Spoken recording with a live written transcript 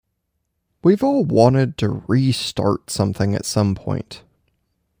We've all wanted to restart something at some point.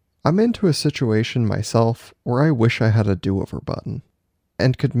 I'm into a situation myself where I wish I had a do-over button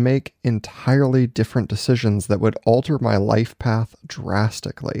and could make entirely different decisions that would alter my life path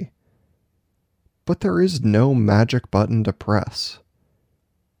drastically. But there is no magic button to press.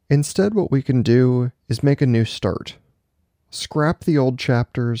 Instead, what we can do is make a new start. Scrap the old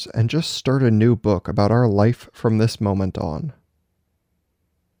chapters and just start a new book about our life from this moment on.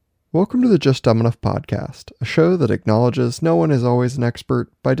 Welcome to the Just Dumb Enough podcast, a show that acknowledges no one is always an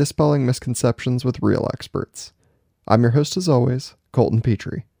expert by dispelling misconceptions with real experts. I'm your host as always, Colton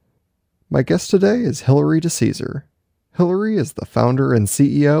Petrie. My guest today is Hilary DeCesar. Hilary is the founder and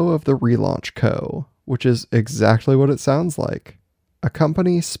CEO of the Relaunch Co., which is exactly what it sounds like. A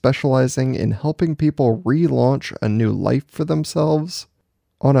company specializing in helping people relaunch a new life for themselves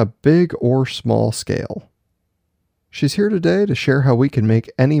on a big or small scale. She's here today to share how we can make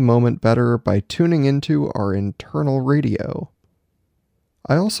any moment better by tuning into our internal radio.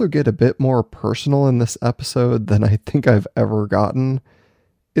 I also get a bit more personal in this episode than I think I've ever gotten.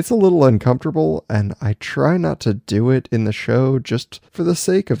 It's a little uncomfortable, and I try not to do it in the show just for the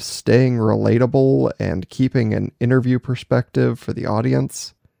sake of staying relatable and keeping an interview perspective for the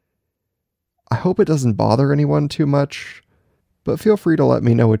audience. I hope it doesn't bother anyone too much, but feel free to let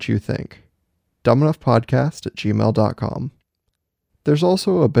me know what you think. dumbenoughpodcast@gmail.com. There's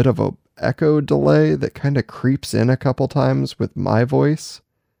also a bit of a echo delay that kind of creeps in a couple times with my voice.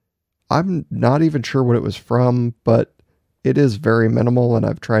 I'm not even sure what it was from, but it is very minimal and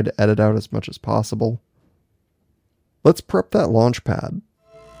I've tried to edit out as much as possible. Let's prep that launch pad.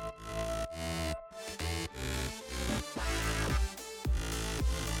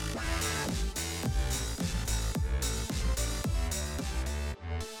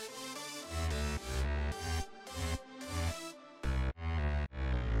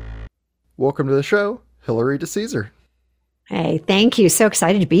 Welcome to the show, Hilary DeCesar. Hey, thank you. So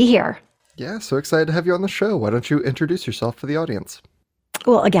excited to be here. Yeah, so excited to have you on the show. Why don't you introduce yourself for the audience?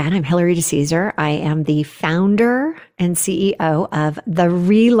 Well, again, I'm Hilary DeCesar. I am the founder and CEO of the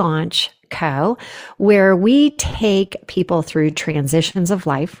Relaunch Co., where we take people through transitions of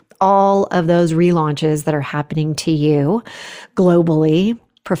life, all of those relaunches that are happening to you globally,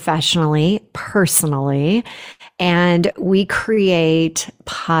 professionally, personally, and we create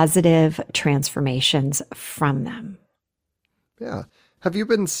positive transformations from them. Yeah. Have you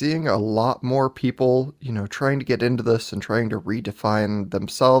been seeing a lot more people, trying to get into this and trying to redefine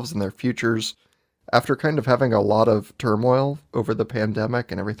themselves and their futures after kind of having a lot of turmoil over the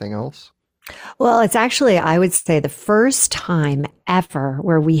pandemic and everything else? Well, it's actually, I would say, the first time ever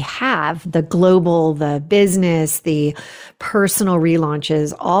where we have the global, the business, the personal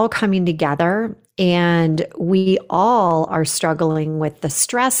relaunches all coming together. And we all are struggling with the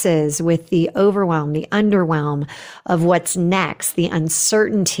stresses, with the overwhelm, the underwhelm of what's next, the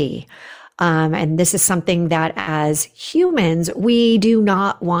uncertainty. And this is something that as humans, we do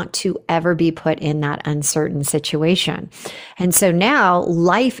not want to ever be put in that uncertain situation. And so now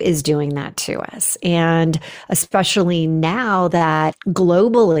life is doing that to us. And especially now that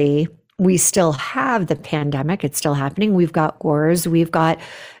globally, we still have the pandemic. It's still happening. We've got wars. We've got,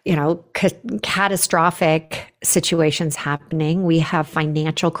 catastrophic situations happening. We have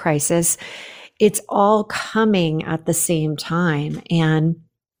financial crisis. It's all coming at the same time. And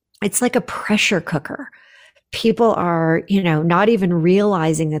it's like a pressure cooker. People are, not even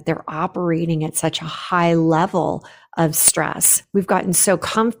realizing that they're operating at such a high level of stress. We've gotten so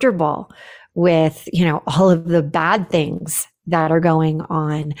comfortable with, all of the bad things that are going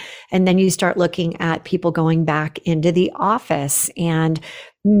on. And then you start looking at people going back into the office, and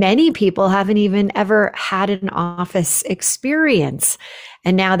many people haven't even ever had an office experience.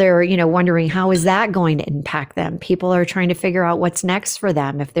 And now they're, wondering how is that going to impact them? People are trying to figure out what's next for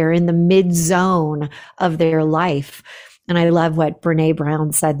them if they're in the mid zone of their life. And I love what Brene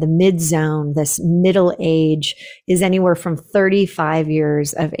Brown said, the mid zone, this middle age is anywhere from 35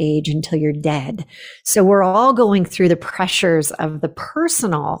 years of age until you're dead. So we're all going through the pressures of the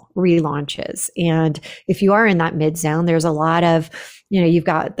personal relaunches. And if you are in that mid zone, there's a lot of, you've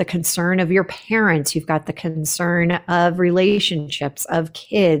got the concern of your parents, you've got the concern of relationships, of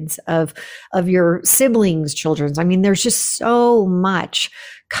kids, of your siblings, children's. I mean, there's just so much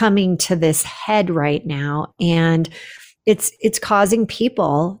coming to this head right now. And it's causing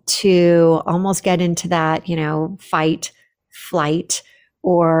people to almost get into that, fight, flight,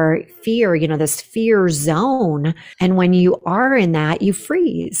 or fear, this fear zone. And when you are in that, you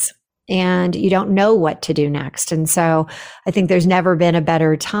freeze and you don't know what to do next. And so I think there's never been a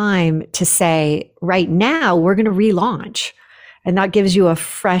better time to say, right now, we're going to relaunch. And that gives you a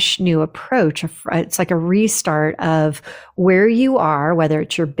fresh new approach. It's like a restart of where you are, whether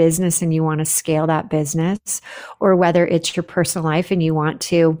it's your business and you want to scale that business, or whether it's your personal life and you want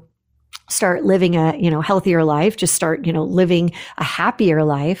to start living a, healthier life, just start, living a happier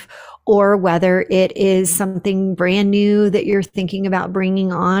life, or whether it is something brand new that you're thinking about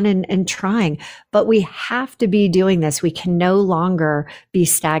bringing on and trying. But we have to be doing this. We can no longer be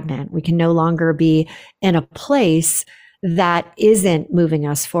stagnant. We can no longer be in a place that isn't moving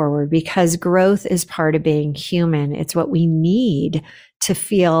us forward, because growth is part of being human. It's what we need to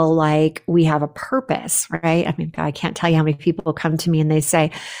feel like we have a purpose, right? I mean, I can't tell you how many people come to me and they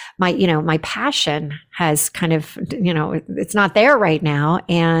say, my passion has kind of, it's not there right now.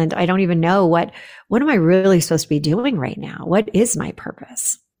 And I don't even know what am I really supposed to be doing right now? What is my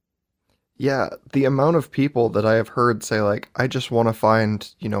purpose? Yeah, the amount of people that I have heard say, like, I just want to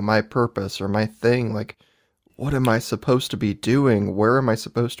find, my purpose or my thing. Like, what am I supposed to be doing? Where am I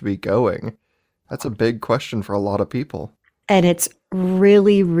supposed to be going? That's a big question for a lot of people. And it's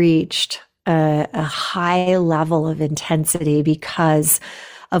really reached a high level of intensity because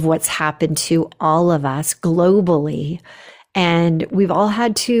of what's happened to all of us globally. And we've all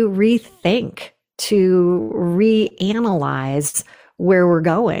had to rethink, to reanalyze where we're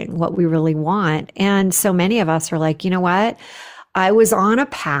going, what we really want. And so many of us are like, you know what? I was on a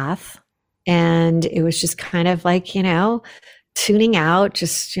path and it was just kind of like, tuning out,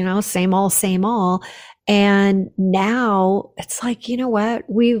 just, same old, same old. And now it's like, you know what?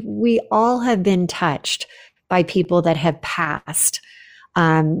 We all have been touched by people that have passed,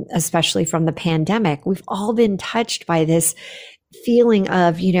 especially from the pandemic. We've all been touched by this feeling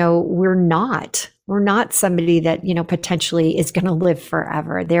of, we're not somebody that, potentially is going to live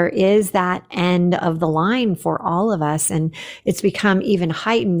forever. There is that end of the line for all of us. And it's become even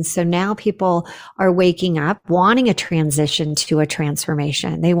heightened. So now people are waking up wanting a transition to a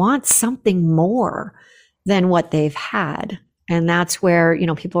transformation. They want something more than what they've had. And that's where,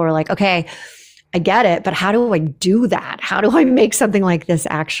 people are like, okay, I get it, but how do I do that? How do I make something like this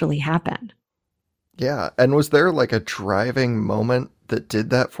actually happen? Yeah, and was there like a driving moment that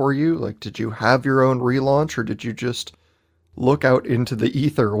did that for you? Like, did you have your own relaunch, or did you just look out into the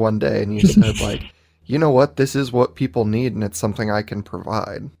ether one day and you said, like, you know what, this is what people need and it's something I can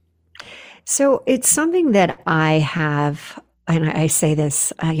provide? So it's something that I have, and I say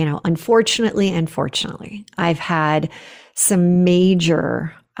this, unfortunately and fortunately, I've had some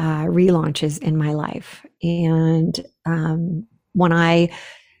major relaunches in my life. And when I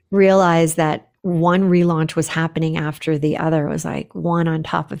realized that one relaunch was happening after the other, it was like one on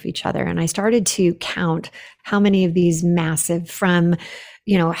top of each other. And I started to count how many of these massive, from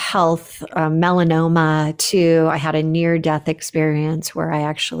health, melanoma, to I had a near death experience where I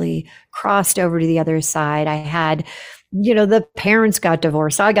actually crossed over to the other side. I had, the parents got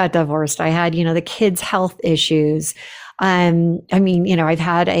divorced. I got divorced. I had, the kids' health issues. I've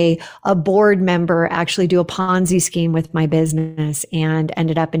had a board member actually do a Ponzi scheme with my business and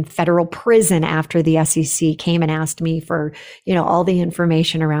ended up in federal prison after the SEC came and asked me for, all the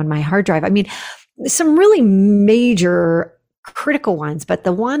information around my hard drive. I mean, some really major critical ones, but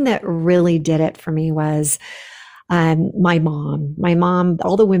the one that really did it for me was my mom. My mom,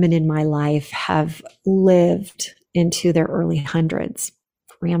 all the women in my life have lived into their early hundreds.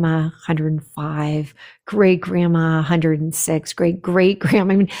 Grandma 105, great grandma 106, great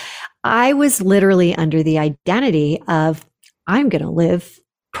grandma. I mean, I was literally under the identity of I'm going to live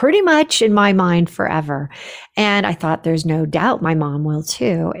pretty much in my mind forever. And I thought there's no doubt my mom will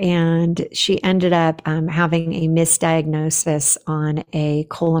too. And she ended up having a misdiagnosis on a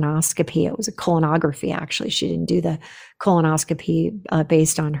colonoscopy. It was a colonography, actually. She didn't do the colonoscopy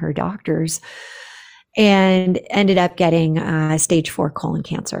based on her doctors, and ended up getting stage 4 colon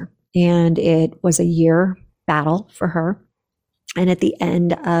cancer. And it was a year battle for her. And at the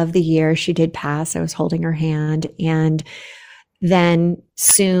end of the year, she did pass. I was holding her hand. And then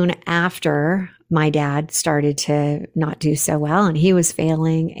soon after, my dad started to not do so well and he was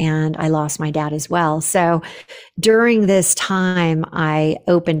failing, and I lost my dad as well. So during this time, I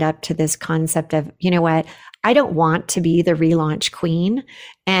opened up to this concept of, you know what? I don't want to be the relaunch queen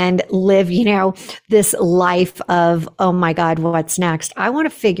and live, this life of, oh my God, what's next? I want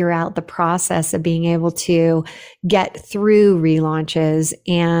to figure out the process of being able to get through relaunches.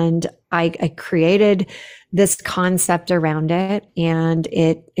 And I created this concept around it, and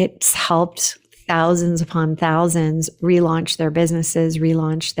it's helped thousands upon thousands relaunch their businesses,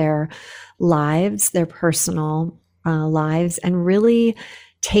 relaunch their lives, their personal lives, and really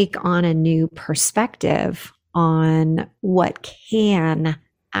take on a new perspective on what can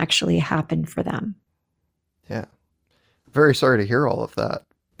actually happen for them. Yeah. very sorry to hear all of that.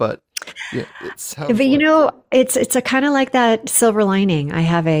 But yeah, it sounds But like it's a kind of like that silver lining. I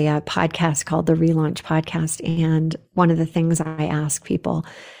have a podcast called the Relaunch Podcast, and one of the things I ask people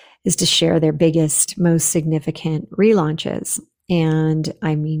is to share their biggest, most significant relaunches. And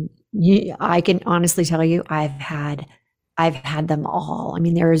I mean, I can honestly tell you, I've had them all. I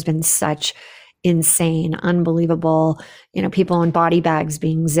mean, there has been such insane, unbelievable, people in body bags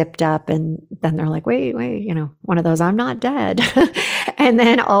being zipped up, and then they're like, wait, one of those, I'm not dead. And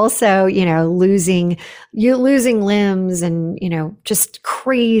then also, losing limbs, and, just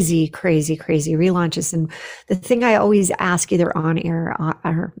crazy, crazy, crazy relaunches. And the thing I always ask, either on air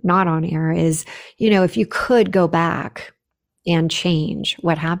or not on air, is, if you could go back and change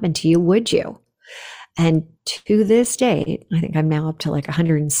what happened to you, would you? And to this date, I think I'm now up to like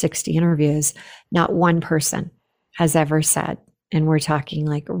 160 interviews. Not one person has ever said, and we're talking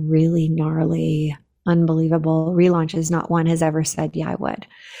like really gnarly, unbelievable relaunches, not one has ever said, yeah, I would.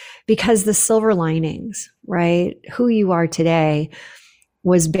 Because the silver linings, right? Who you are today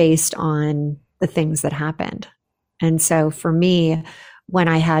was based on the things that happened. And so for me, when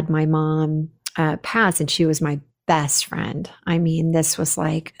I had my mom pass, and she was my best friend, I mean, this was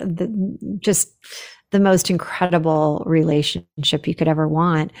like just the most incredible relationship you could ever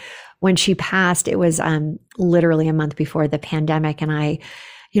want. When she passed, it was literally a month before the pandemic. And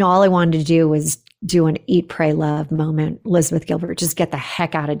all I wanted to do was do an eat, pray, love moment. Elizabeth Gilbert, just get the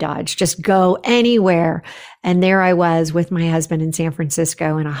heck out of Dodge, just go anywhere. And there I was with my husband in San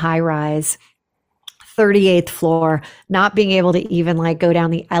Francisco in a high rise, 38th floor, not being able to even like go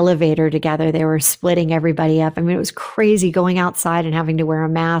down the elevator together. They were splitting everybody up. I mean, it was crazy going outside and having to wear a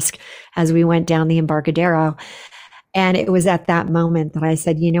mask as we went down the Embarcadero. And it was at that moment that I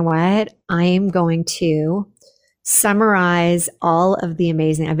said, you know what? I am going to summarize all of the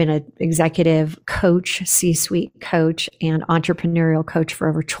amazing, I've been an executive coach, C-suite coach, and entrepreneurial coach for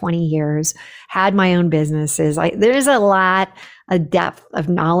over 20 years, had my own businesses. There's a depth of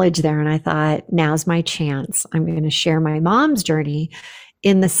knowledge there. And I thought, now's my chance. I'm going to share my mom's journey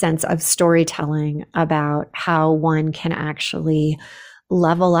in the sense of storytelling about how one can actually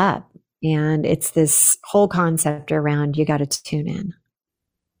level up. And it's this whole concept around, you got to tune in.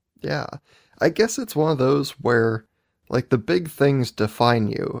 yeah. I guess it's one of those where, like, the big things define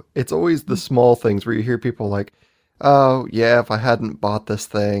you. It's always the small things where you hear people like, oh, yeah, if I hadn't bought this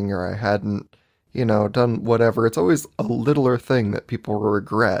thing or I hadn't, done whatever. It's always a littler thing that people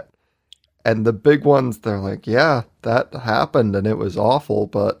regret. And the big ones, they're like, yeah, that happened and it was awful,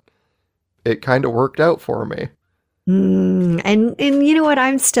 but it kind of worked out for me. And you know what?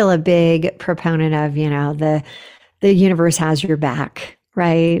 I'm still a big proponent of, the universe has your back,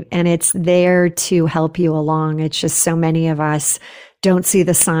 right? And it's there to help you along. It's just so many of us don't see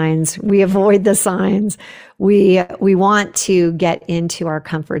the signs. We avoid the signs. We want to get into our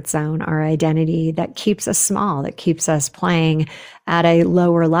comfort zone, our identity that keeps us small, that keeps us playing at a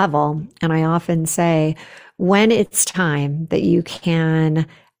lower level. And I often say, when it's time that you can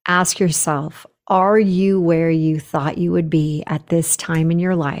ask yourself, are you where you thought you would be at this time in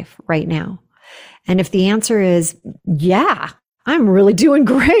your life right now? And if the answer is, yeah, I'm really doing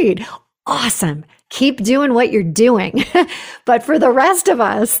great, awesome, keep doing what you're doing. But for the rest of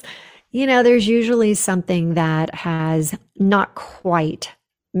us, there's usually something that has not quite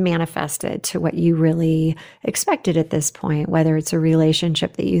manifested to what you really expected at this point, whether it's a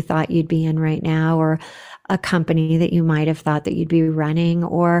relationship that you thought you'd be in right now, or a company that you might have thought that you'd be running,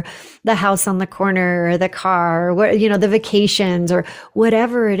 or the house on the corner, or the car, or the vacations, or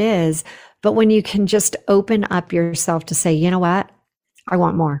whatever it is. But when you can just open up yourself to say, you know what, I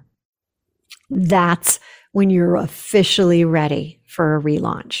want more, that's when you're officially ready for a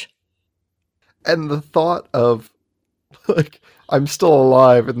relaunch. And the thought of, like, I'm still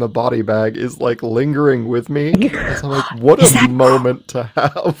alive in the body bag is like lingering with me. Because I'm like, what a moment to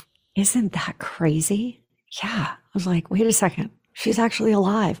have. Isn't that crazy? Yeah. I was like, wait a second. She's actually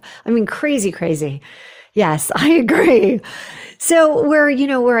alive. I mean, crazy, crazy. Yes, I agree. So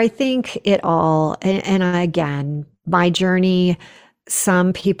where I think it all, and again, my journey,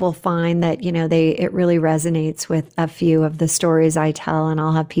 some people find that, it really resonates with a few of the stories I tell, and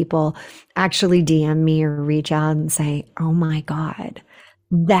I'll have people actually DM me or reach out and say, oh my God,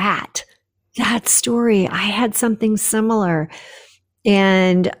 that story, I had something similar.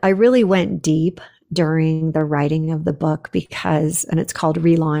 And I really went deep during the writing of the book and it's called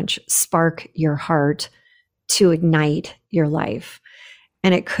Relaunch, Spark Your Heart to Ignite Your Life.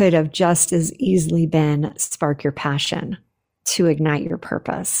 And it could have just as easily been Spark Your Passion to ignite your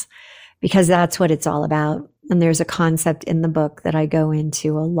purpose, because that's what it's all about. And there's a concept in the book that I go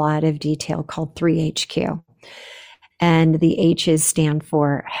into a lot of detail called 3HQ. And the H's stand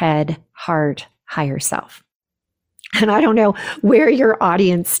for head, heart, higher self. And I don't know where your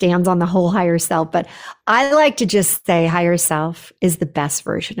audience stands on the whole higher self, but I like to just say higher self is the best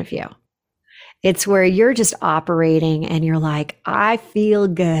version of you. It's where you're just operating and you're like, I feel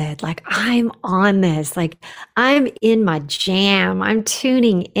good. Like I'm on this. Like I'm in my jam. I'm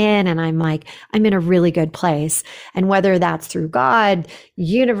tuning in and I'm like, I'm in a really good place. And whether that's through God,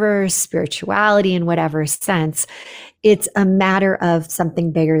 universe, spirituality, in whatever sense, it's a matter of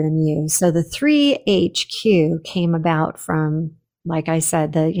something bigger than you. So the 3HQ came about from, like I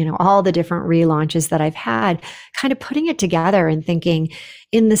said, all the different relaunches that I've had, kind of putting it together and thinking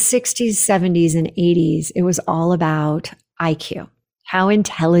in the 60s, 70s, and 80s, it was all about IQ. How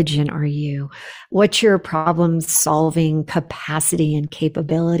intelligent are you? What's your problem solving capacity and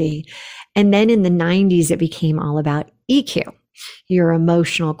capability? And then in the 90s, it became all about EQ, your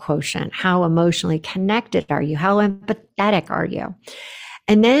emotional quotient. How emotionally connected are you? How empathetic are you?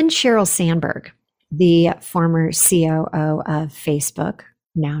 And then Sheryl Sandberg, the former COO of Facebook,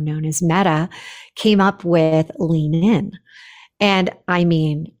 now known as Meta, came up with Lean In. And I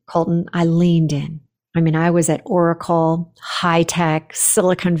mean, Colton, I leaned in. I mean, I was at Oracle, high tech,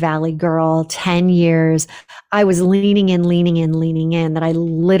 Silicon Valley girl, 10 years. I was leaning in, that I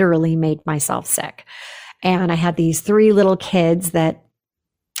literally made myself sick. And I had these 3 little kids that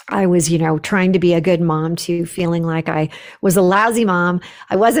I was, trying to be a good mom to, feeling like I was a lousy mom.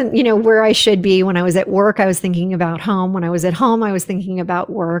 I wasn't, where I should be. When I was at work, I was thinking about home. When I was at home, I was thinking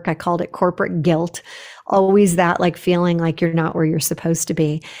about work. I called it corporate guilt. Always that like feeling like you're not where you're supposed to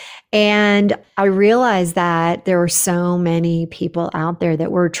be. And I realized that there were so many people out there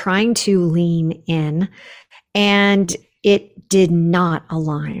that were trying to lean in, and it did not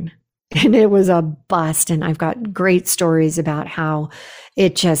align. And it was a bust. And I've got great stories about how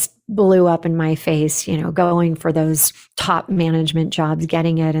it just blew up in my face, going for those top management jobs,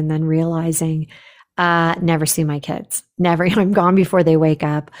 getting it, and then realizing, never see my kids. Never. I'm gone before they wake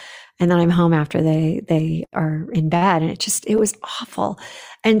up. And then I'm home after they are in bed. And it was awful.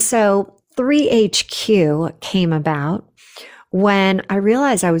 And so 3HQ came about when I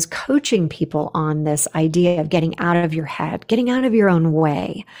realized I was coaching people on this idea of getting out of your head, getting out of your own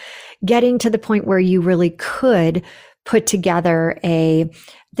way, getting to the point where you really could put together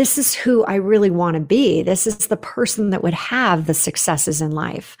this is who I really want to be. This is the person that would have the successes in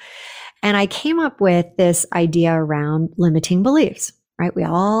life. And I came up with this idea around limiting beliefs, right? We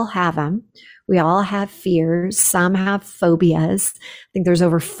all have them. We all have fears. Some have phobias. I think there's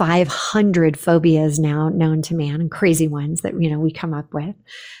over 500 phobias now known to man, and crazy ones that, we come up with.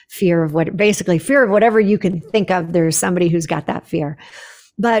 Fear of whatever you can think of. There's somebody who's got that fear.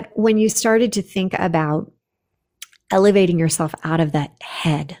 But when you started to think about elevating yourself out of that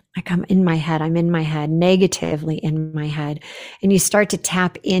head, like I'm in my head, negatively in my head, and you start to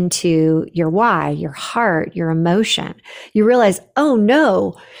tap into your why, your heart, your emotion, you realize, oh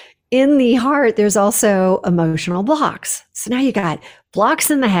no, in the heart, there's also emotional blocks. So now you got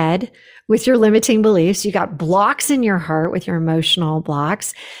blocks in the head with your limiting beliefs. You got blocks in your heart with your emotional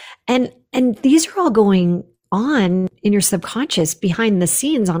blocks. And these are all going on in your subconscious behind the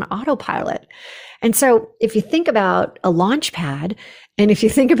scenes on autopilot. And so if you think about a launch pad, and if you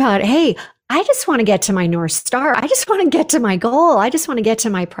think about, hey, I just want to get to my North Star. I just want to get to my goal. I just want to get to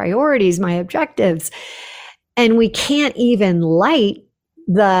my priorities, my objectives. And we can't even light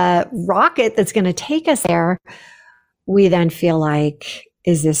the rocket that's going to take us there. We then feel like,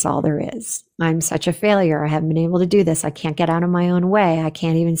 is this all there is? I'm such a failure. I haven't been able to do this. I can't get out of my own way. I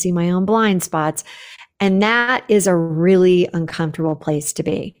can't even see my own blind spots. And that is a really uncomfortable place to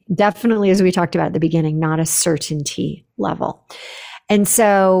be. Definitely, as we talked about at the beginning, not a certainty level. And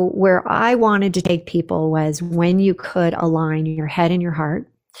so where I wanted to take people was when you could align your head and your heart.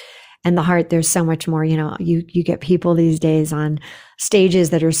 And the heart, there's so much more, you get people these days on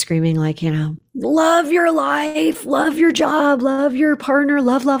stages that are screaming like, love your life, love your job, love your partner,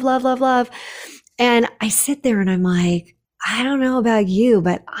 love, love, love, love, love. And I sit there and I'm like, I don't know about you,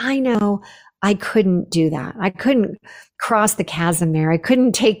 but I know I couldn't do that. I couldn't cross the chasm there. I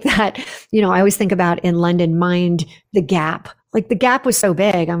couldn't take that. I always think about in London, mind the gap. Like the gap was so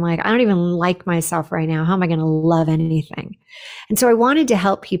big. I'm like, I don't even like myself right now. How am I going to love anything? And so I wanted to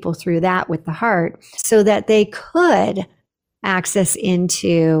help people through that with the heart so that they could access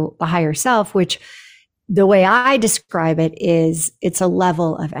into the higher self, which the way I describe it is it's a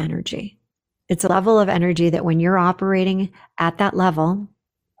level of energy. It's a level of energy that when you're operating at that level,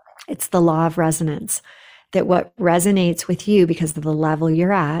 it's the law of resonance, that what resonates with you because of the level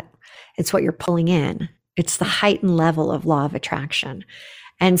you're at, it's what you're pulling in. It's the heightened level of law of attraction.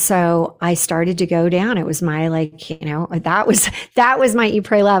 And so I started to go down. It was my that was my Eat,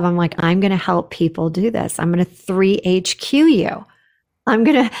 Pray, Love. I'm like, I'm going to help people do this. I'm going to 3HQ you. I'm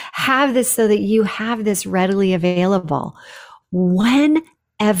going to have this so that you have this readily available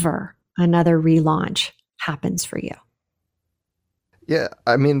whenever another relaunch happens for you. Yeah,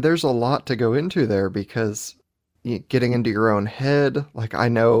 I mean, there's a lot to go into there because getting into your own head, like I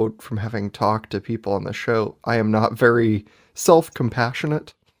know from having talked to people on the show, I am not very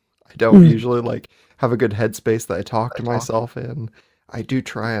self-compassionate. I don't usually like have a good headspace that I talk to myself in. I do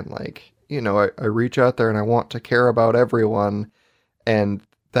try and I reach out there and I want to care about everyone, and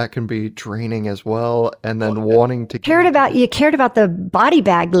that can be draining as well. And then wanting to cared about the body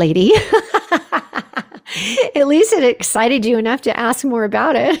bag lady. At least it excited you enough to ask more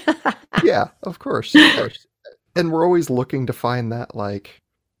about it. Yeah, of course. And we're always looking to find that like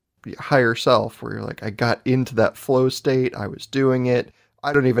higher self where you're like, I got into that flow state. I was doing it.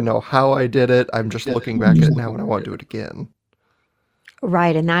 I don't even know how I did it. I'm just looking back at it now and I want to do it again.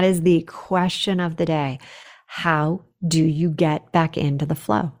 Right. And that is the question of the day. How do you get back into the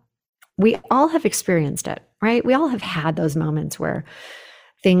flow? We all have experienced it, right? We all have had those moments where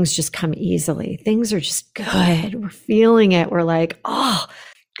things just come easily. Things are just good. We're feeling it. We're like, oh,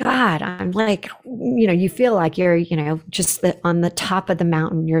 God, I'm like, you feel like you're, just on the top of the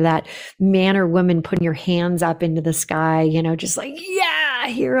mountain. You're that man or woman putting your hands up into the sky, just like, yeah,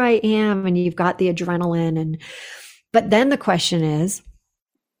 here I am. And you've got the adrenaline. But then the question is,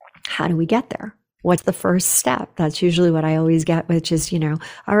 how do we get there? What's the first step? That's usually what I always get, which is,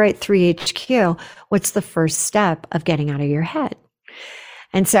 all right, 3HQ, what's the first step of getting out of your head?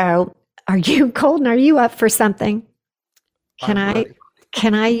 And so Colton, are you up for something? Can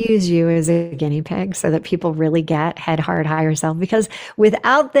I use you as a guinea pig so that people really get head, heart, higher self? Because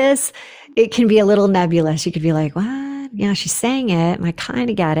without this, it can be a little nebulous. You could be like, what? Yeah, she's saying it and I kind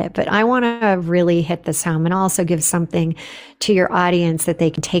of get it, but I want to really hit this home and also give something to your audience that they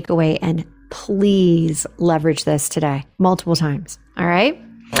can take away, and please leverage this today multiple times. All right?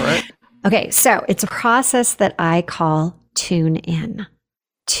 All right. Okay. So it's a process that I call tune in.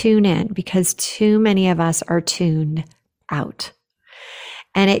 Tune in, because too many of us are tuned out.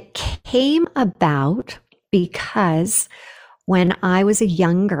 And it came about because when I was a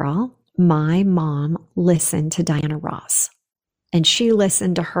young girl, my mom listened to Diana Ross, and she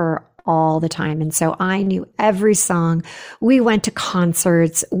listened to her all the time. And so I knew every song. We went to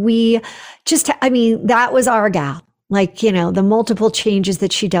concerts. That was our gal. Like, the multiple changes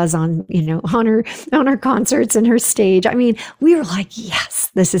that she does on her concerts and her stage. I mean, we were like,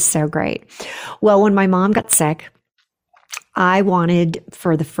 yes, this is so great. Well, when my mom got sick, I wanted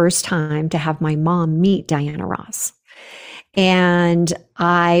for the first time to have my mom meet Diana Ross. And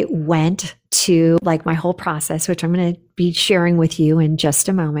I went to my whole process, which I'm going to be sharing with you in just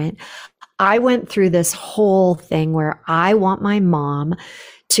a moment. I went through this whole thing where I want my mom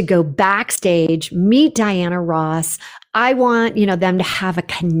to go backstage, meet Diana Ross. I want, them to have a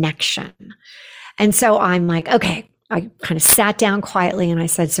connection. And so I'm like, okay, I kind of sat down quietly and I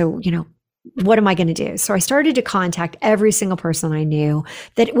said, so, what am I going to do? So I started to contact every single person I knew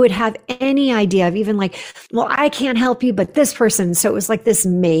that would have any idea of even well, I can't help you, but this person. So it was like this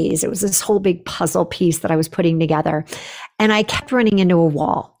maze. It was this whole big puzzle piece that I was putting together. And I kept running into a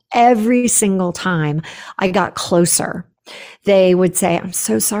wall. Every single time I got closer, they would say, I'm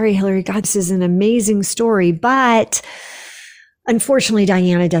so sorry, Hillary. God, this is an amazing story. But unfortunately,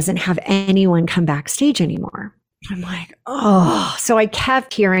 Diana doesn't have anyone come backstage anymore. I'm like, oh, so I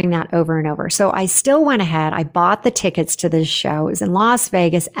kept hearing that over and over. So I still went ahead. I bought the tickets to this show. It was in Las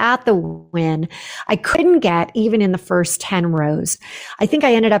Vegas at the Wynn. I couldn't get even in the first 10 rows. I think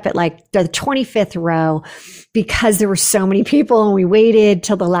I ended up at the 25th row because there were so many people, and we waited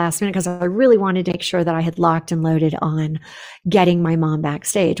till the last minute because I really wanted to make sure that I had locked and loaded on getting my mom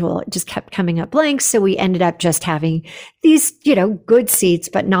backstage. Well, it just kept coming up blank. So we ended up just having these, good seats,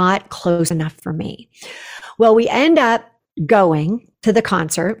 but not close enough for me. Well, we end up going to the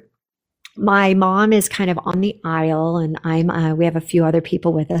concert. My mom is kind of on the aisle, and we have a few other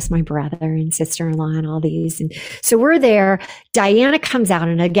people with us, my brother and sister-in-law and all these. And so we're there. Diana comes out,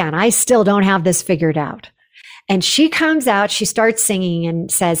 and again, I still don't have this figured out. And she comes out, she starts singing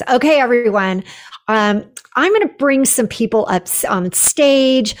and says, okay, everyone, I'm going to bring some people up on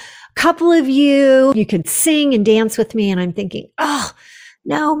stage. A couple of you can sing and dance with me. And I'm thinking, oh,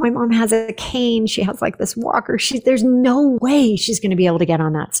 no, my mom has a cane. She has this walker. There's no way she's going to be able to get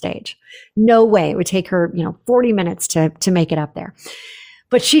on that stage. No way. It would take her, 40 minutes to make it up there.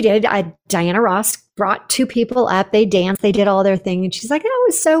 But she did. Diana Ross brought two people up. They danced. They did all their thing. And she's like, oh, it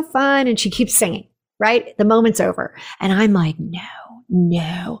was so fun. And she keeps singing, right? The moment's over. And I'm like,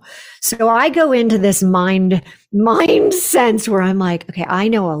 no. So I go into this mind sense where I'm like, okay, I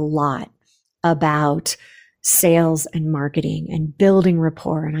know a lot about sales and marketing and building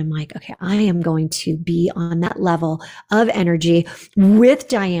rapport. And I'm like, okay, I am going to be on that level of energy with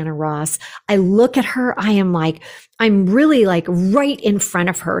Diana Ross. I look at her, I'm really like right in front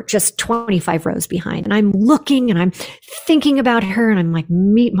of her, just 25 rows behind. And I'm looking and I'm thinking about her and I'm like,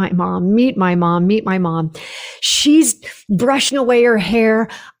 meet my mom, meet my mom, meet my mom. She's brushing away her hair.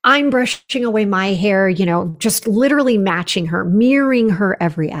 I'm brushing away my hair, just literally matching her, mirroring her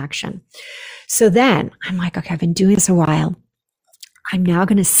every action. So then I'm like, okay, I've been doing this a while. I'm now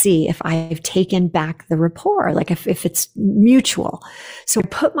going to see if I've taken back the rapport, like if it's mutual. So I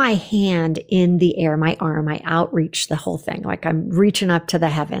put my hand in the air, my arm, I outreach the whole thing, like I'm reaching up to the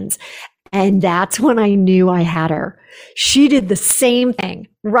heavens. And that's when I knew I had her. She did the same thing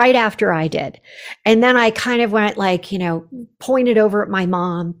right after I did. And then I kind of went like, pointed over at my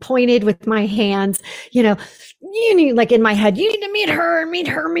mom, pointed with my hands, you need, like in my head, you need to meet her, meet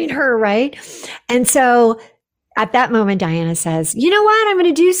her, meet her, right? And so at that moment, Diana says, you know what? I'm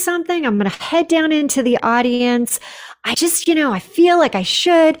going to do something. I'm going to head down into the audience. I just, I feel like I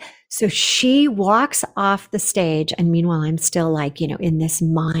should. So she walks off the stage. And meanwhile, I'm still like, in this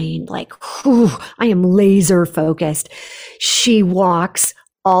mind, like, whew, I am laser focused. She walks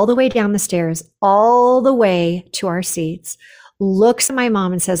all the way down the stairs, all the way to our seats, looks at my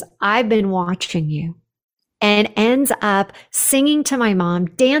mom and says, I've been watching you. And ends up singing to my mom,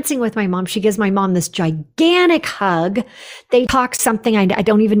 dancing with my mom. She gives my mom this gigantic hug. They talk something, I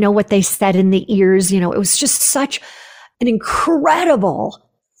don't even know what they said in the ears. It was just such an incredible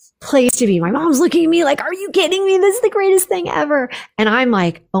place to be. My mom's looking at me like, are you kidding me? This is the greatest thing ever. And I'm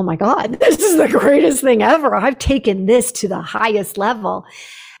like, oh my God, this is the greatest thing ever. I've taken this to the highest level.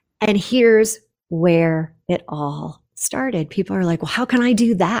 And here's where it all started. People are like, well, how can I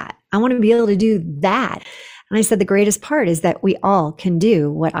do that? I want to be able to do that. And I said, the greatest part is that we all can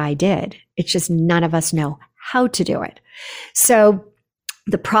do what I did. It's just none of us know how to do it. So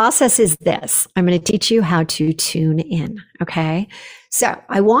the process is this. I'm going to teach you how to tune in. Okay. So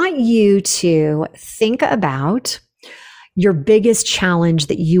I want you to think about your biggest challenge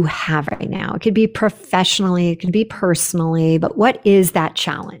that you have right now. It could be professionally, it could be personally, but what is that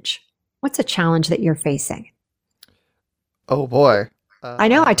challenge? What's a challenge that you're facing? Oh boy. I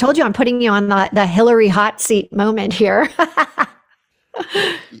know. I told you I'm putting you on the Hillary hot seat moment here.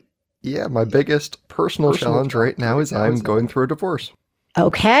 Yeah, my biggest personal challenge right now is I'm going through a divorce.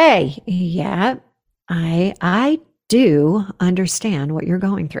 Okay. Yeah, I do understand what you're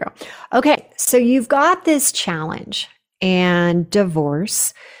going through. Okay. So you've got this challenge and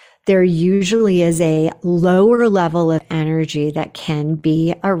divorce. There usually is a lower level of energy that can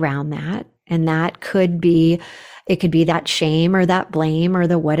be around that. And that could be, it could be that shame or that blame or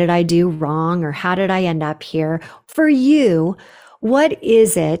the what did I do wrong or how did I end up here? For you, what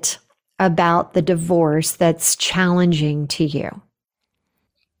is it about the divorce that's challenging to you?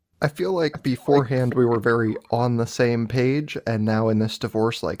 I feel like beforehand we were very on the same page, and now in this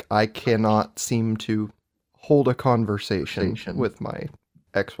divorce, like I cannot seem to hold a conversation with my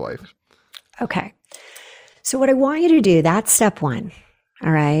ex-wife. Okay. So what I want you to do, that's step one.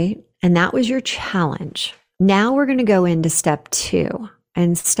 All right. And that was your challenge. Now we're going to go into step two.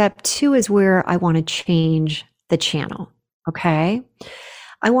 And step two is where I want to change the channel. Okay.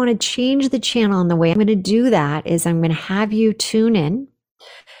 I want to change the channel. And the way I'm going to do that is I'm going to have you tune in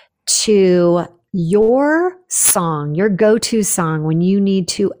to your song, your go-to song when you need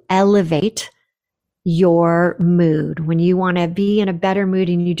to elevate your mood, when you want to be in a better mood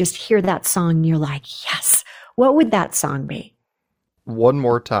and you just hear that song and you're like, yes, what would that song be? One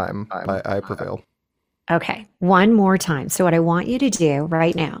More Time by I Prevail. Okay, one more time. So what I want you to do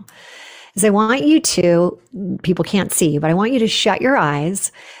right now is I want you to, people can't see you, but I want you to shut your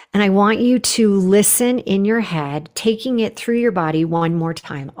eyes and I want you to listen in your head, taking it through your body one more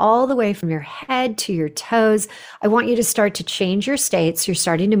time, all the way from your head to your toes. I want you to start to change your states. You're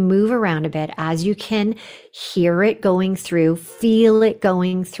starting to move around a bit as you can hear it going through, feel it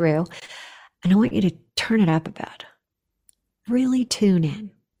going through. And I want you to turn it up a bit. Really tune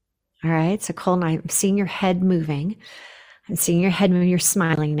in. All right. So Colton, I'm seeing your head moving. I'm seeing your head moving. You're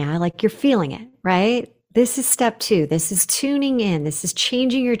smiling now, like you're feeling it, right? This is step two. This is tuning in. This is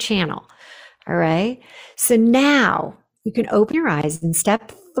changing your channel. All right. So now you can open your eyes. And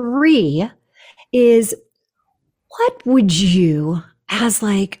step three is what would you, as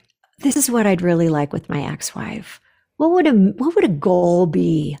like, this is what I'd really like with my ex-wife. What would a goal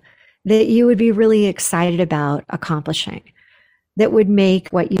be that you would be really excited about accomplishing that would make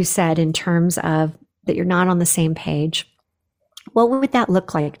what you said in terms of that you're not on the same page? What would that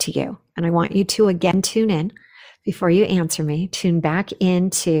look like to you? And I want you to again tune in before you answer me. Tune back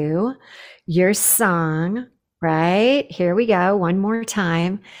into your song, right? Here we go, one more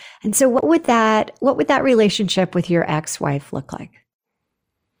time. And so what would that relationship with your ex-wife look like?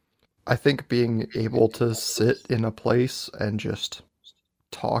 I think being able to sit in a place and just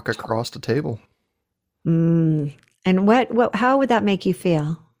talk across the table. And how would that make you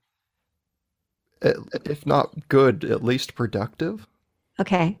feel? If not good, at least productive.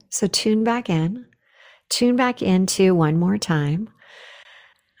 Okay, so tune back in. Tune back into one more time.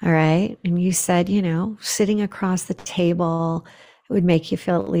 All right. And you said, sitting across the table, it would make you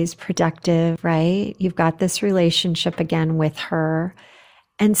feel at least productive, right? You've got this relationship again with her.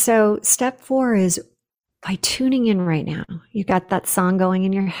 And so step 4 is by tuning in right now. You got that song going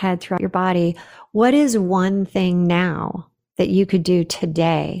in your head throughout your body. What is one thing now that you could do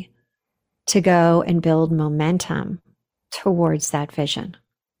today to go and build momentum towards that vision?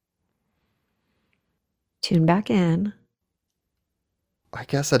 Tune back in. I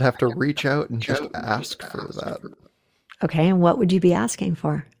guess I'd have to reach out and just ask for that. Okay, and what would you be asking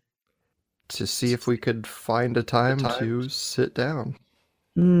for? To see if we could find a time to sit down.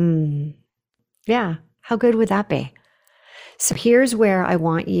 Yeah, how good would that be? So here's where I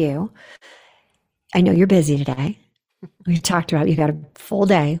want you. I know you're busy today. We talked about you got a full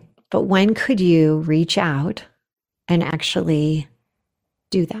day, but when could you reach out and actually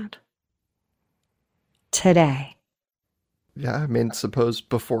do that? Today. Yeah, I mean, suppose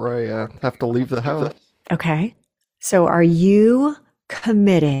before I have to leave the house. Okay. So are you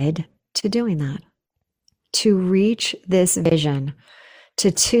committed to doing that? To reach this vision,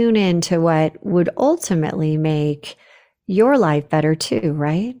 to tune into what would ultimately make your life better too,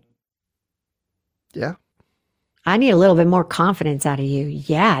 right? Yeah. I need a little bit more confidence out of you.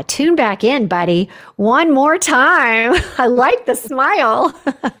 Yeah, tune back in, buddy. One more time. I like the smile.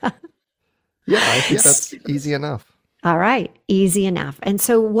 Yeah, I think that's easy enough. All right, easy enough. And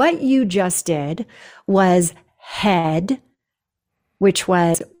so what you just did was head, which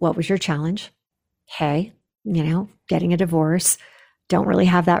was, what was your challenge? Hey, getting a divorce. Don't really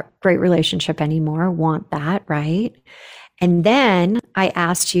have that great relationship anymore. Want that, right? And then I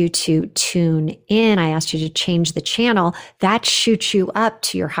asked you to tune in. I asked you to change the channel. That shoots you up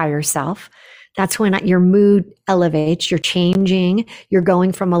to your higher self. That's when your mood elevates. You're changing. You're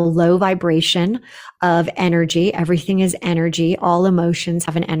going from a low vibration of energy. Everything is energy. All emotions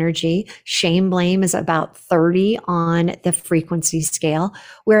have an energy. Shame, blame is about 30 on the frequency scale.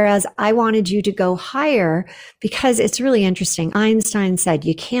 Whereas I wanted you to go higher because it's really interesting. Einstein said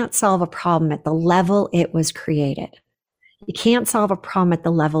you can't solve a problem at the level it was created. You can't solve a problem at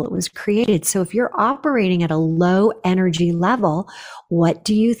the level it was created. So if you're operating at a low energy level, what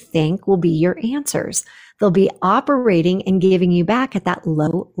do you think will be your answers? They'll be operating and giving you back at that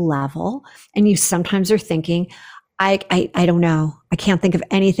low level. And you sometimes are thinking, I don't know. I can't think of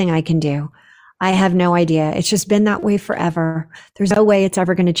anything I can do. I have no idea. It's just been that way forever. There's no way it's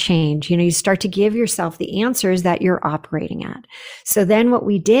ever going to change. You start to give yourself the answers that you're operating at. So then what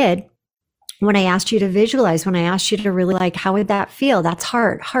we did, when I asked you to visualize, when I asked you to really how would that feel? That's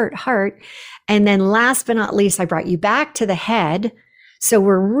heart, heart, heart. And then last but not least, I brought you back to the head. So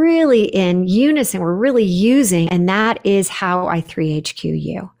we're really in unison. We're really using, and that is how I 3HQ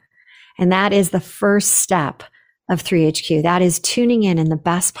you. And that is the first step of 3HQ. That is tuning in. And the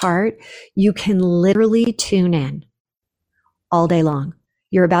best part, you can literally tune in all day long.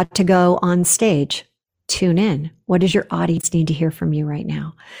 You're about to go on stage. Tune in. What does your audience need to hear from you right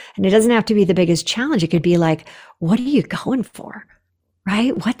now? And it doesn't have to be the biggest challenge. It could be like, what are you going for?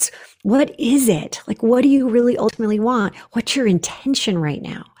 Right? What is it? What do you really ultimately want? What's your intention right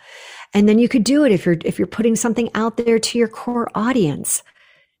now? And then you could do it if you're putting something out there to your core audience.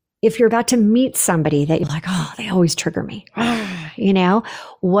 If you're about to meet somebody that you're like, oh, they always trigger me.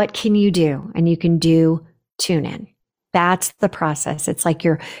 What can you do? And you can do tune in. That's the process. It's like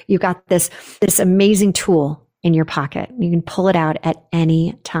you've got this amazing tool in your pocket. You can pull it out at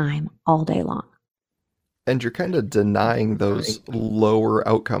any time, all day long. And you're kind of denying those lower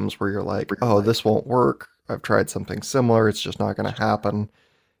outcomes where you're like, oh, this won't work. I've tried something similar. It's just not going to happen.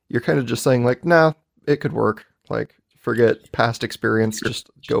 You're kind of just saying nah, it could work. Forget past experience. Just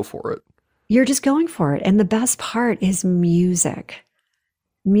go for it. You're just going for it. And the best part is music.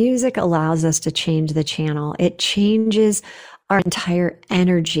 Music allows us to change the channel. It changes our entire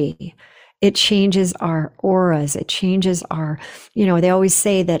energy. It changes our auras. It changes our, they always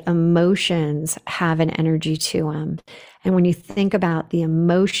say that emotions have an energy to them. And when you think about the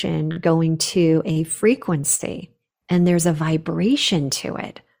emotion going to a frequency and there's a vibration to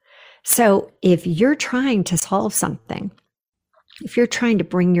it. So if you're trying to solve something if you're trying to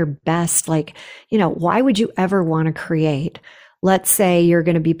bring your best, like, why would you ever want to create? Let's say you're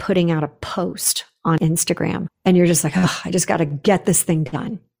going to be putting out a post on Instagram and you're just like, oh, I just got to get this thing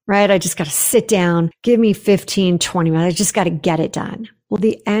done, right? I just got to sit down, give me 15, 20 minutes. I just got to get it done. Well,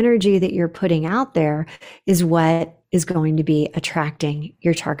 the energy that you're putting out there is what is going to be attracting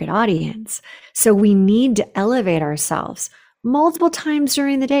your target audience. So we need to elevate ourselves multiple times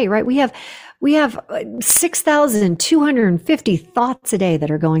during the day, right? We have 6,250 thoughts a day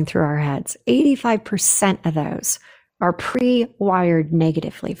that are going through our heads. 85% of those are pre-wired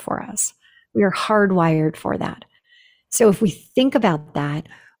negatively for us. We are hardwired for that. So if we think about that,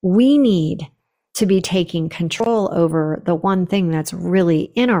 we need to be taking control over the one thing that's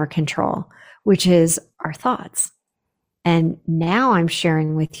really in our control, which is our thoughts. And now I'm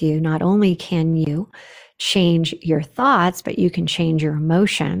sharing with you, not only can you change your thoughts, but you can change your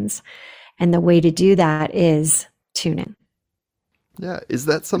emotions. And the way to do that is tune in. Yeah. Is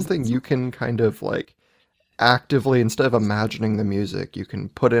that something you can kind of like actively, instead of imagining the music, you can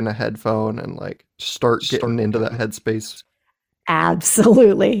put in a headphone and like start getting into that headspace?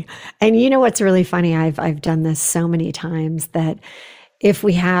 Absolutely. And you know what's really funny? I've done this so many times that if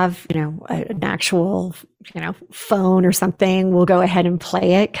we have, an actual, phone or something, we'll go ahead and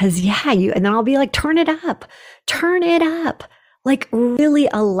play it. Cause and then I'll be like, turn it up, like really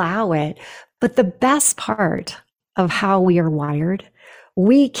allow it. But the best part of how we are wired,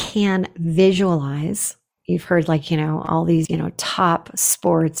 we can visualize. You've heard all these, top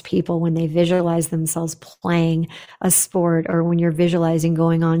sports people, when they visualize themselves playing a sport, or when you're visualizing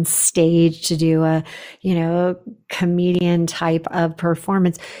going on stage to do a comedian type of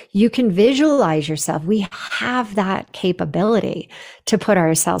performance, you can visualize yourself. We have that capability to put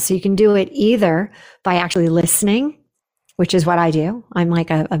ourselves. So you can do it either by actually listening, which is what I do. I'm like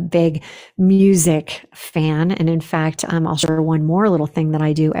a big music fan. And in fact, I'll share one more little thing that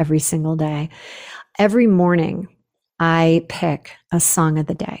I do every single day. Every morning, I pick a song of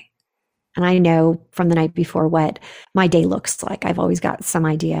the day. And I know from the night before what my day looks like. I've always got some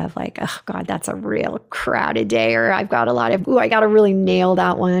idea of like, oh God, that's a real crowded day. Or I've got I got to really nail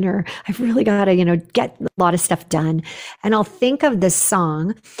that one. Or I've really got to, get a lot of stuff done. And I'll think of this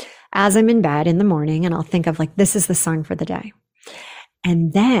song as I'm in bed in the morning. And I'll think of like, this is the song for the day.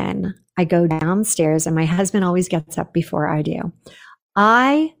 And then I go downstairs, and my husband always gets up before I do.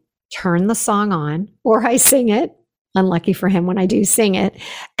 I turn the song on, or I sing it. Unlucky for him when I do sing it,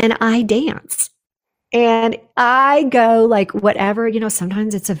 and I dance. And I go like whatever,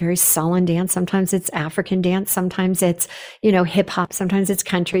 sometimes it's a very sullen dance. Sometimes it's African dance. Sometimes it's, hip hop. Sometimes it's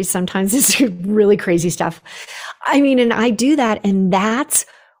country. Sometimes it's really crazy stuff. And I do that. And that's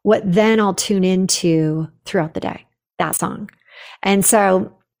what then I'll tune into throughout the day, that song. And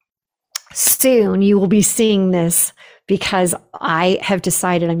so soon you will be seeing this, because I have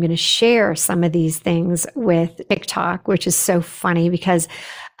decided I'm going to share some of these things with TikTok, which is so funny because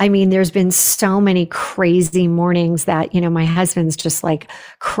there's been so many crazy mornings that, my husband's just like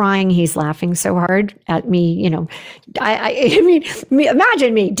crying. He's laughing so hard at me. Imagine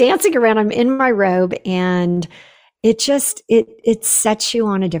me dancing around. I'm in my robe, and it sets you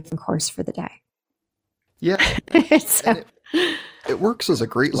on a different course for the day. Yeah. It works as a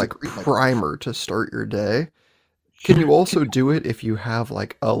great primer to start your day. Can you also do it if you have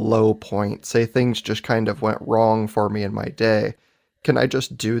like a low point? Say things just kind of went wrong for me in my day. Can I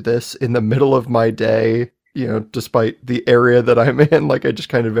just do this in the middle of my day, despite the area that I'm in? Like I just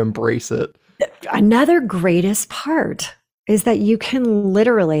kind of embrace it. Another greatest part is that you can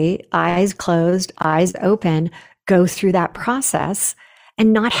literally, eyes closed, eyes open, go through that process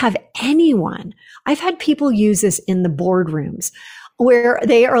and not have anyone. I've had people use this in the boardrooms where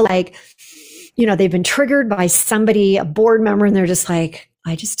they are like, they've been triggered by somebody, a board member, and they're just like,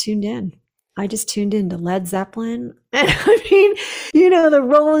 I just tuned in. I just tuned into Led Zeppelin. And the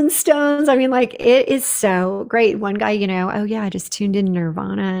Rolling Stones. It is so great. One guy, oh yeah, I just tuned in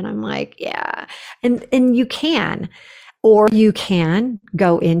Nirvana. And I'm like, yeah. And you can, or you can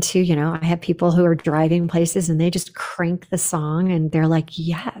go into, I have people who are driving places and they just crank the song and they're like,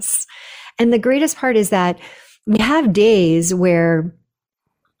 yes. And the greatest part is that we have days where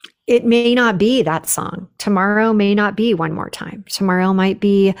it may not be that song. Tomorrow may not be One More Time. Tomorrow might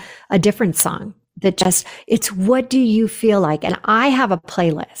be a different song it's what do you feel like? And I have a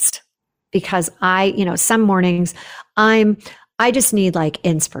playlist because some mornings I just need like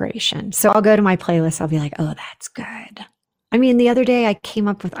inspiration. So I'll go to my playlist. I'll be like, oh, that's good. The other day I came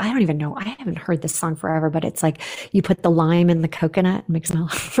up with, I don't even know. I haven't heard this song forever, but it's like you put the lime in the coconut and mix it all.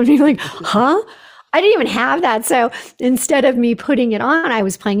 And you're like, huh? I didn't even have that. So instead of me putting it on, I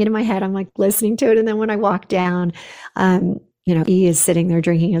was playing it in my head. I'm like listening to it. And then when I walk down, he is sitting there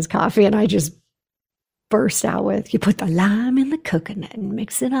drinking his coffee, and I just burst out with, you put the lime in the coconut and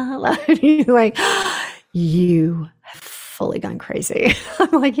mix it all up. And he's like, you have fully gone crazy.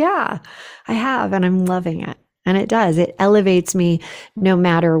 I'm like, yeah, I have, and I'm loving it. And it does. It elevates me no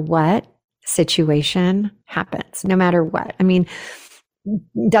matter what situation happens, no matter what. I mean,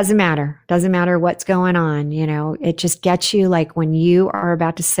 doesn't matter. Doesn't matter what's going on. It just gets you, like when you are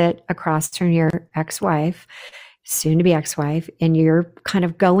about to sit across from your ex-wife, soon to be ex-wife, and you're kind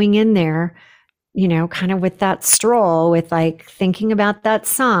of going in there, kind of with that stroll, with like thinking about that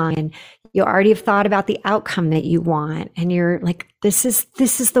song, and you already have thought about the outcome that you want. And you're like, this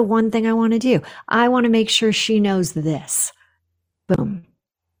is the one thing I want to do. I want to make sure she knows this. Boom.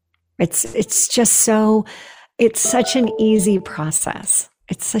 It's just so, it's such an easy process.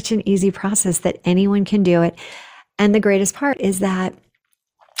 It's such an easy process that anyone can do it. And the greatest part is that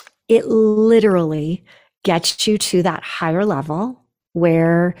it literally gets you to that higher level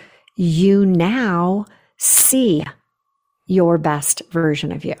where you now see your best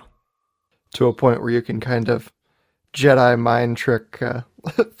version of you. To a point where you can kind of Jedi mind trick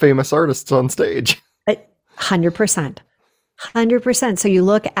famous artists on stage. 100%. 100%. So you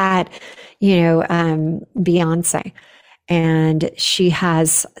look at, Beyonce, and she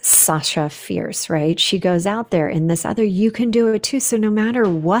has Sasha Fierce, right? She goes out there in this other, you can do it too. So no matter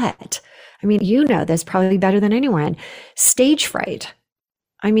what, I mean, this probably better than anyone, stage fright.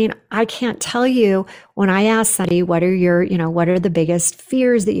 I mean, I can't tell you, when I ask somebody, what are the biggest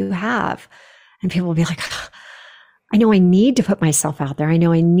fears that you have? And people will be like, I know I need to put myself out there. I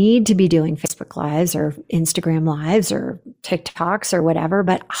know I need to be doing Facebook Lives or Instagram Lives or TikToks or whatever,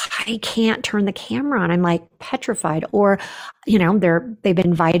 but I can't turn the camera on. I'm like petrified. Or, they've been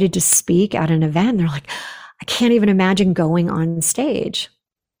invited to speak at an event. They're like, I can't even imagine going on stage.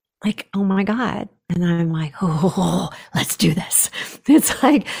 Like, oh my God. And I'm like, oh, let's do this. It's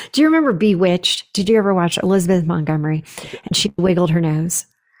like, do you remember Bewitched? Did you ever watch Elizabeth Montgomery? And she wiggled her nose.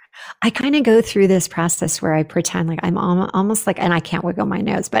 I kind of go through this process where I pretend like I'm almost like, and I can't wiggle my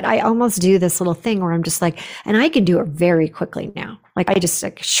nose, but I almost do this little thing where I'm just like, and I can do it very quickly now. Like I just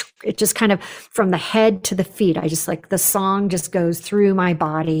like, it just kind of from the head to the feet. I just like, the song just goes through my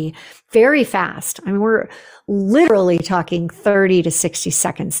body very fast. I mean, we're literally talking 30 to 60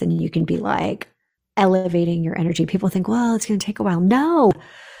 seconds and you can be like elevating your energy. People think, well, it's going to take a while. No.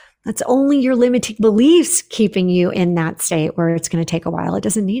 That's only your limiting beliefs keeping you in that state where it's going to take a while. It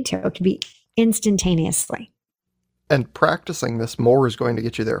doesn't need to. It can be instantaneously. And practicing this more is going to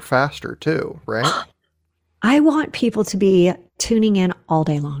get you there faster too, right? I want people to be tuning in all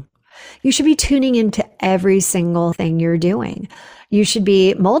day long. You should be tuning into every single thing you're doing. You should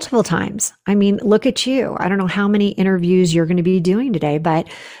be multiple times. I mean, look at you. I don't know how many interviews you're going to be doing today, but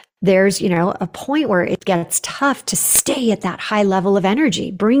there's, a point where it gets tough to stay at that high level of energy,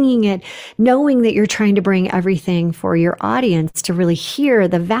 bringing it, knowing that you're trying to bring everything for your audience to really hear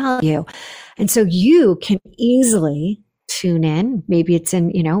the value. And so you can easily tune in. Maybe it's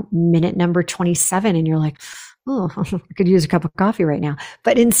in, minute number 27 and you're like, oh, I could use a cup of coffee right now.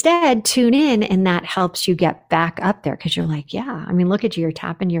 But instead tune in, and that helps you get back up there because you're like, yeah, I mean, look at you, you're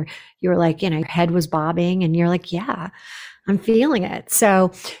tapping, you're like, your head was bobbing and you're like, yeah, I'm feeling it.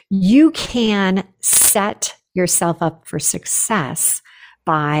 So you can set yourself up for success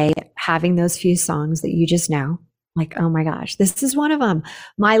by having those few songs that you just know. Like, oh my gosh, this is one of them.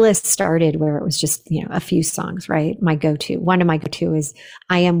 My list started where it was just, a few songs, right? One of my go-to is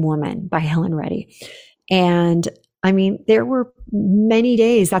I Am Woman by Helen Reddy. And I mean, there were many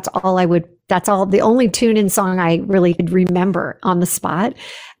days. The only tune in song I really could remember on the spot.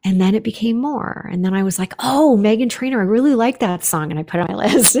 And then it became more. And then I was like, oh, Meghan Trainor, I really like that song. And I put it on my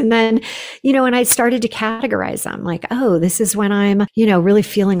list. And then, and I started to categorize them like, oh, this is when I'm, really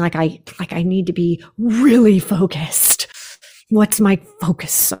feeling like I need to be really focused. What's my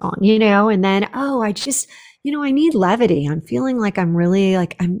focus song, And then, oh, I just, I need levity. I'm feeling like I'm really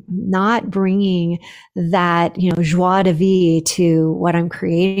I'm not bringing that, joie de vivre to what I'm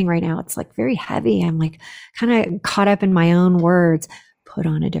creating right now. It's like very heavy. I'm like kind of caught up in my own words. Put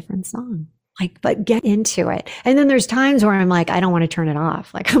on a different song, but get into it. And then there's times where I'm like, I don't want to turn it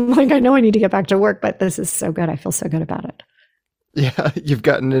off. I'm like, I know I need to get back to work, but this is so good. I feel so good about it. Yeah. You've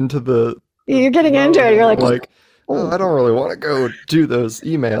gotten into you're getting into it. You're like, oh, I don't really want to go do those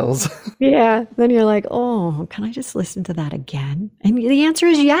emails. Yeah. Then you're like, oh, can I just listen to that again? And the answer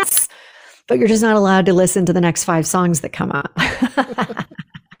is yes, but you're just not allowed to listen to the next 5 songs that come up.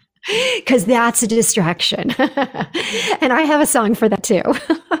 Because that's a distraction. And I have a song for that too.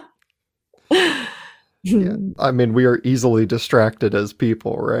 Yeah. I mean, we are easily distracted as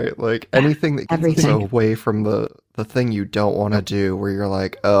people, right? Like anything that gets us Everything. away from the thing you don't want to do, where you're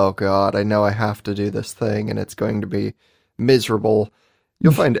like, "Oh God, I know I have to do this thing and it's going to be miserable."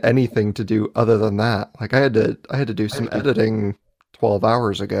 You'll find anything to do other than that. Like I had to do some editing 12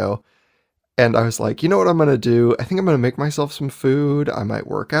 hours ago, and I was like, "You know what I'm going to do? I think I'm going to make myself some food. I might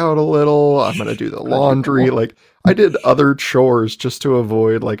work out a little. I'm going to do the laundry." Like I did other chores just to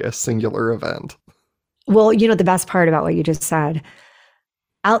avoid like a singular event. Well, you know, the best part about what you just said,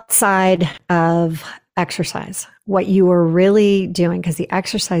 outside of exercise, what you are really doing, because the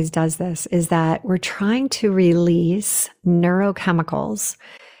exercise does this, is that we're trying to release neurochemicals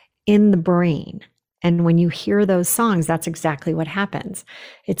in the brain. And when you hear those songs, that's exactly what happens.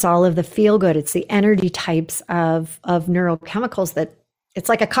 It's all of the feel good, it's the energy types of neurochemicals that it's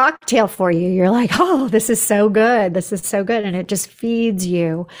like a cocktail for you. You're like, oh, this is so good. This is so good. And it just feeds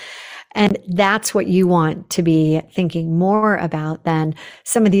you. And that's what you want to be thinking more about than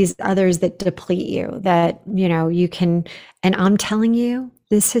some of these others that deplete you, that, you know, you can, and I'm telling you,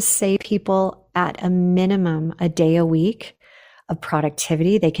 this has saved people at a minimum a day a week of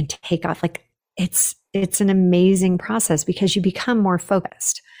productivity. They can take off. Like it's an amazing process because you become more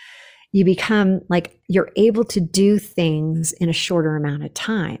focused. You become like you're able to do things in a shorter amount of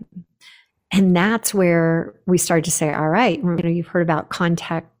time. And that's where we start to say, all right, you know, you've heard about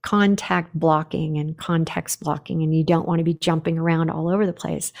contact blocking and context blocking, and you don't want to be jumping around all over the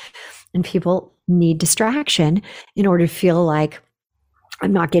place. And people need distraction in order to feel like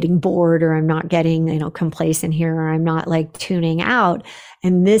I'm not getting bored, or I'm not getting, you know, complacent here, or I'm not like tuning out.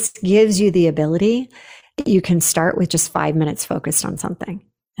 And this gives you the ability, you can start with just 5 minutes focused on something.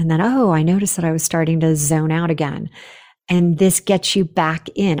 And then, oh, I noticed that I was starting to zone out again. And this gets you back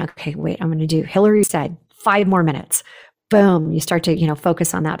in. Okay, wait, I'm going to do, Hillary said 5 more minutes. Boom, you start to, you know,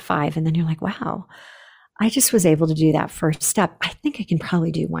 focus on that 5. And then you're like, wow, I just was able to do that first step. I think I can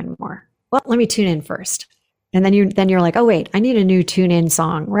probably do one more. Well, let me tune in first. And then you're like, oh wait, I need a new tune in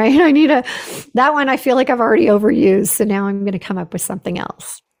song, right? That one I feel like I've already overused. So now I'm going to come up with something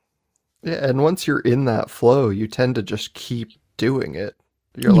else. Yeah, and once you're in that flow, you tend to just keep doing it.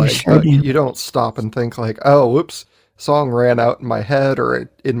 You're You like, sure do. you don't stop and think like, oh, whoops, song ran out in my head or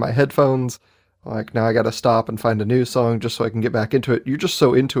in my headphones. Like now I got to stop and find a new song just so I can get back into it. You're just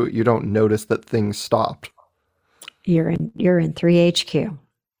so into it, you don't notice that things stopped. You're in 3HQ.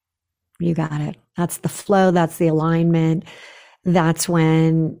 You got it. That's the flow, that's the alignment. That's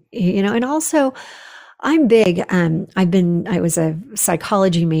when, you know, and also I'm big. I was a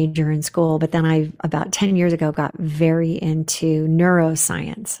psychology major in school, but then I, about 10 years ago, got very into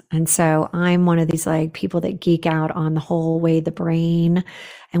neuroscience. And so I'm one of these like people that geek out on the whole way the brain,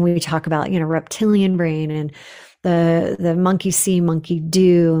 and we talk about, you know, reptilian brain and the monkey see, monkey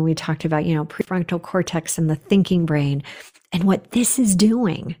do. And we talked about, you know, prefrontal cortex and the thinking brain. And what this is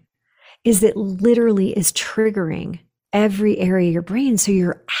doing is it literally is triggering every area of your brain. So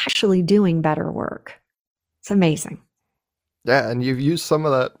you're actually doing better work. It's amazing. Yeah, and you've used some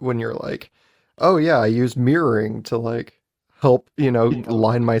of that when you're like, oh yeah, I use mirroring to like help,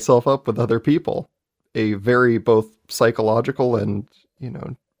 line myself up with other people. A very both psychological and, you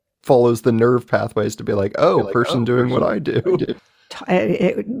know, follows the nerve pathways to be like, oh, person doing what I do.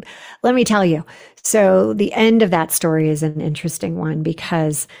 Let me tell you. So the end of that story is an interesting one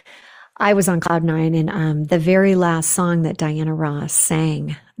because I was on cloud nine, and the very last song that Diana Ross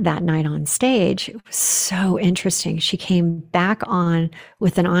sang that night on stage, it was so interesting. She came back on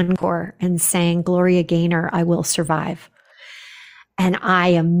with an encore and sang Gloria Gaynor, I Will Survive. And I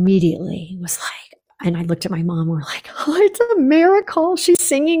immediately was like, and I looked at my mom, we're like, oh, it's a miracle. She's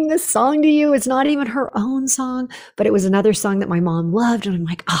singing this song to you. It's not even her own song, but it was another song that my mom loved. And I'm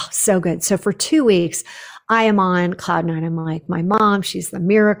like, oh, so good. So for 2 weeks, I am on cloud nine. I'm like, my mom, she's the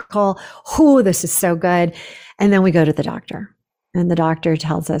miracle. Whoo, this is so good. And then we go to the doctor. And the doctor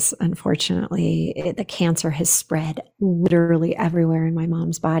tells us, unfortunately, the cancer has spread literally everywhere in my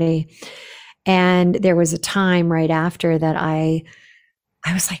mom's body. And there was a time right after that I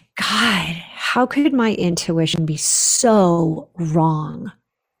was like, God, how could my intuition be so wrong?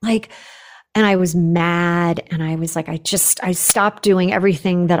 Like, and I was mad, and I was like, I stopped doing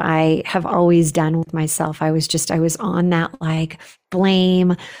everything that I have always done with myself. I was on that like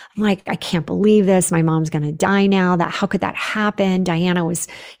blame. I'm like, I can't believe this. My mom's going to die now. How could that happen? Diana was,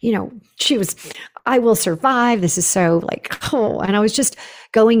 she was, I will survive. This is so like, oh, and I was just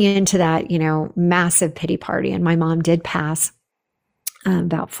going into that, massive pity party. And my mom did pass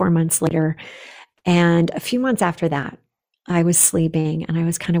about 4 months later. And a few months after that, I was sleeping and I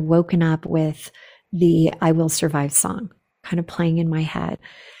was kind of woken up with the I Will Survive song kind of playing in my head.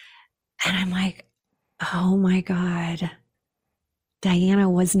 And I'm like, oh my God, Diana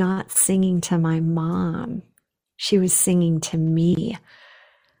was not singing to my mom. She was singing to me.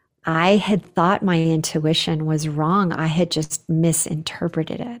 I had thought my intuition was wrong. I had just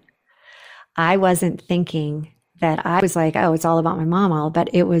misinterpreted it. I wasn't thinking that I was like, oh, it's all about my mama, but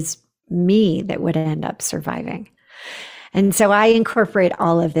it was me that would end up surviving. And so I incorporate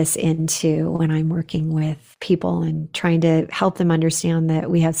all of this into when I'm working with people and trying to help them understand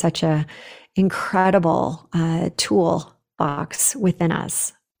that we have such a incredible toolbox within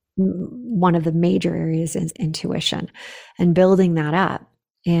us. One of the major areas is intuition and building that up.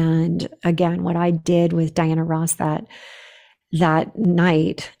 And again, what I did with Diana Ross that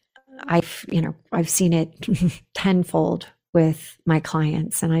night, I've seen it tenfold with my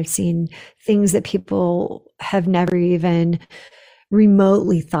clients, and I've seen things that people have never even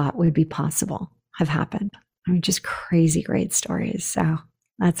remotely thought would be possible have happened. I mean, just crazy great stories. So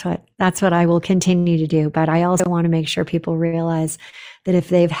that's what I will continue to do. But I also want to make sure people realize that if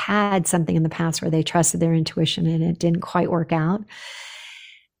they've had something in the past where they trusted their intuition and it didn't quite work out,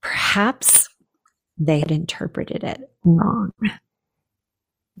 perhaps they had interpreted it wrong.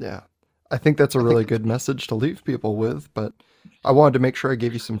 Yeah. I think that's a really good message to leave people with, but I wanted to make sure I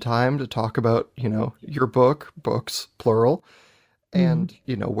gave you some time to talk about, your books, plural, and,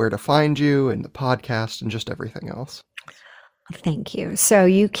 where to find you and the podcast and just everything else. Thank you. So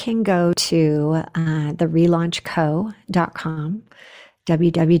you can go to therelaunchco.com,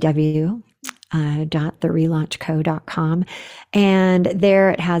 www.therelaunchco.com. And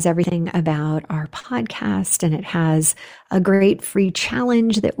there it has everything about our podcast, and it has a great free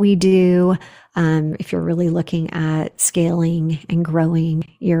challenge that we do. If you're really looking at scaling and growing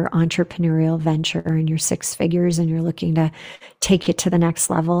your entrepreneurial venture and your 6 figures, and you're looking to take it to the next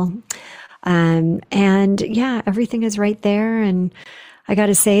level. And yeah, everything is right there. And I got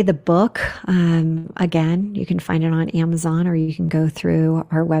to say, the book, again, you can find it on Amazon or you can go through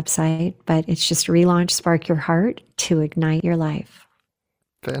our website, but it's just Relaunch Spark Your Heart to Ignite Your Life.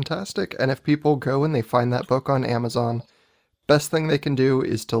 Fantastic. And if people go and they find that book on Amazon, best thing they can do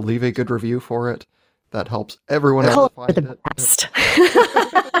is to leave a good review for it. That helps everyone else find the best.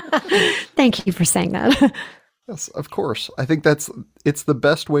 Thank you for saying that. Yes, of course. I think it's the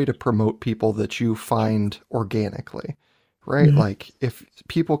best way to promote people that you find organically, right? Mm-hmm. Like if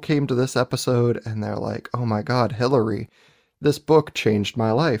people came to this episode and they're like, oh my God, Hillary, this book changed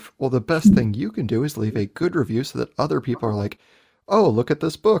my life. Well, the best thing you can do is leave a good review so that other people are like, oh, look at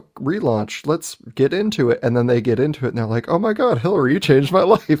this book, Relaunch, let's get into it. And then they get into it and they're like, oh my God, Hillary, you changed my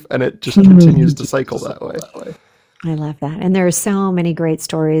life. And it just continues to cycle that way. I love that. And there are so many great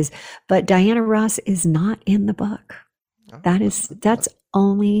stories, but Diana Ross is not in the book. That's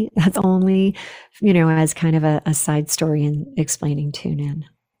only, as kind of a side story in explaining Tune In.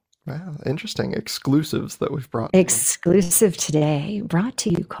 Wow, interesting. Exclusives that we've brought. Exclusive today, brought to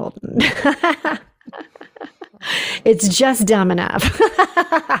you, Colton. It's just dumb enough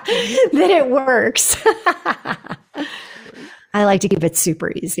that it works. I like to keep it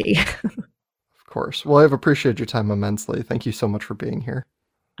super easy. Of course. Well, I've appreciated your time immensely. Thank you so much for being here.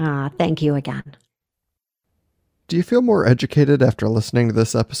 Thank you again. Do you feel more educated after listening to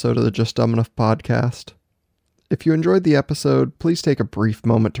this episode of the Just Dumb Enough podcast? If you enjoyed the episode, please take a brief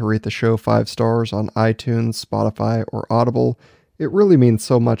moment to rate the show 5 stars on iTunes, Spotify, or Audible. It really means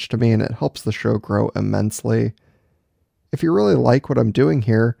so much to me and it helps the show grow immensely. If you really like what I'm doing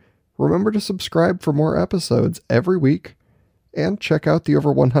here, remember to subscribe for more episodes every week and check out the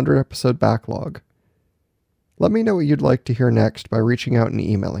over 100 episode backlog. Let me know what you'd like to hear next by reaching out and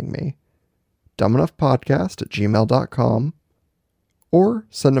emailing me, dumbenoughpodcast@gmail.com, or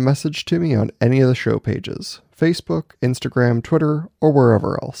send a message to me on any of the show pages, Facebook, Instagram, Twitter, or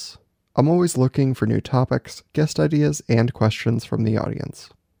wherever else. I'm always looking for new topics, guest ideas, and questions from the audience.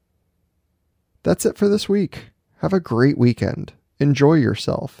 That's it for this week. Have a great weekend. Enjoy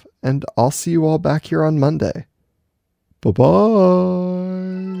yourself, and I'll see you all back here on Monday.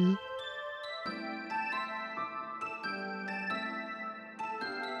 Bye-bye.